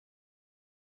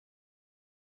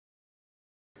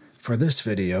For this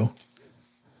video,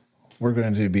 we're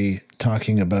going to be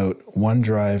talking about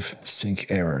OneDrive sync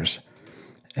errors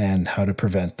and how to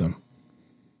prevent them.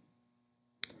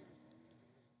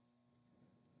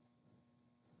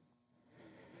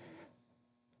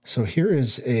 So here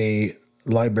is a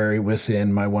library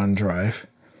within my OneDrive,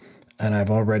 and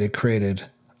I've already created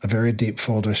a very deep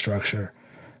folder structure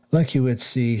like you would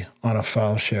see on a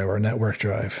file share or network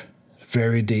drive.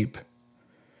 Very deep.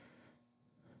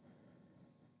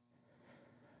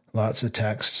 Lots of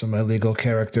text, some illegal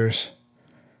characters.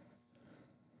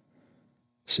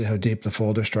 See how deep the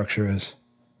folder structure is.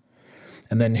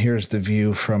 And then here's the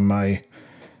view from my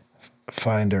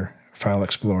Finder, File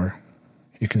Explorer.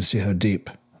 You can see how deep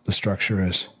the structure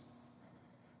is.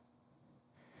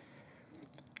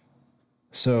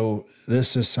 So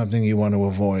this is something you want to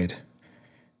avoid.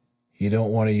 You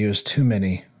don't want to use too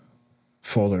many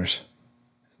folders,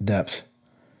 depth.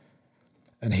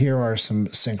 And here are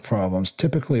some sync problems.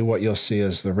 Typically what you'll see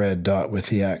is the red dot with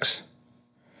the X.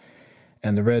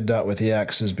 And the red dot with the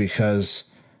X is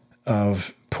because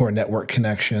of poor network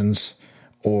connections,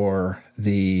 or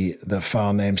the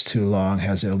file name's too long,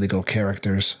 has illegal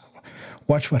characters.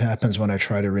 Watch what happens when I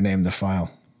try to rename the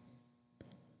file.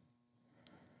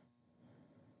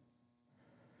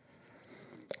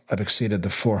 I've exceeded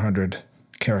the 400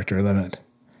 character limit.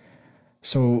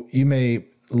 So you may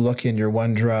look in your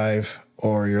OneDrive,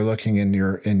 or you're looking in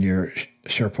your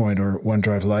SharePoint or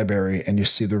OneDrive library, and you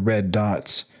see the red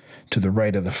dots to the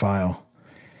right of the file.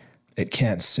 It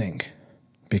can't sync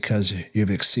because you've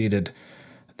exceeded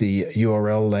the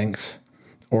URL length,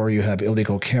 or you have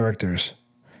illegal characters.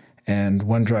 And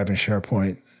OneDrive and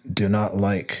SharePoint do not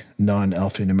like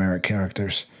non-alphanumeric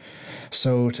characters.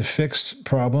 So to fix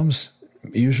problems,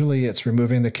 usually it's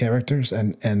removing the characters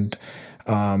and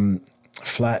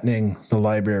flattening the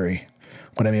library.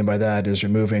 What I mean by that is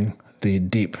removing the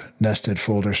deep nested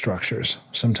folder structures.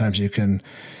 Sometimes you can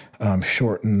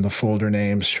shorten the folder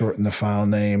names, shorten the file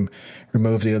name,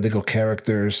 remove the illegal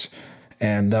characters,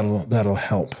 and that'll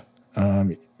help.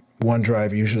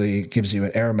 OneDrive usually gives you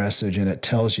an error message, and it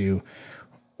tells you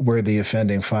where the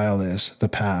offending file is, the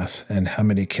path, and how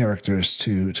many characters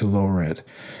to lower it.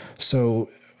 So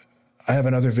I have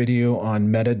another video on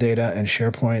metadata and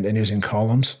SharePoint and using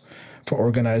columns for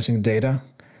organizing data.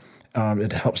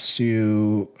 It helps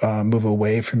you move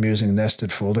away from using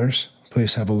nested folders.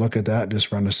 Please have a look at that.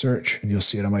 Just run a search and you'll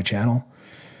see it on my channel.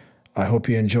 I hope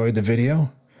you enjoyed the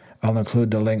video. I'll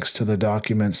include the links to the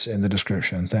documents in the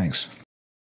description. Thanks.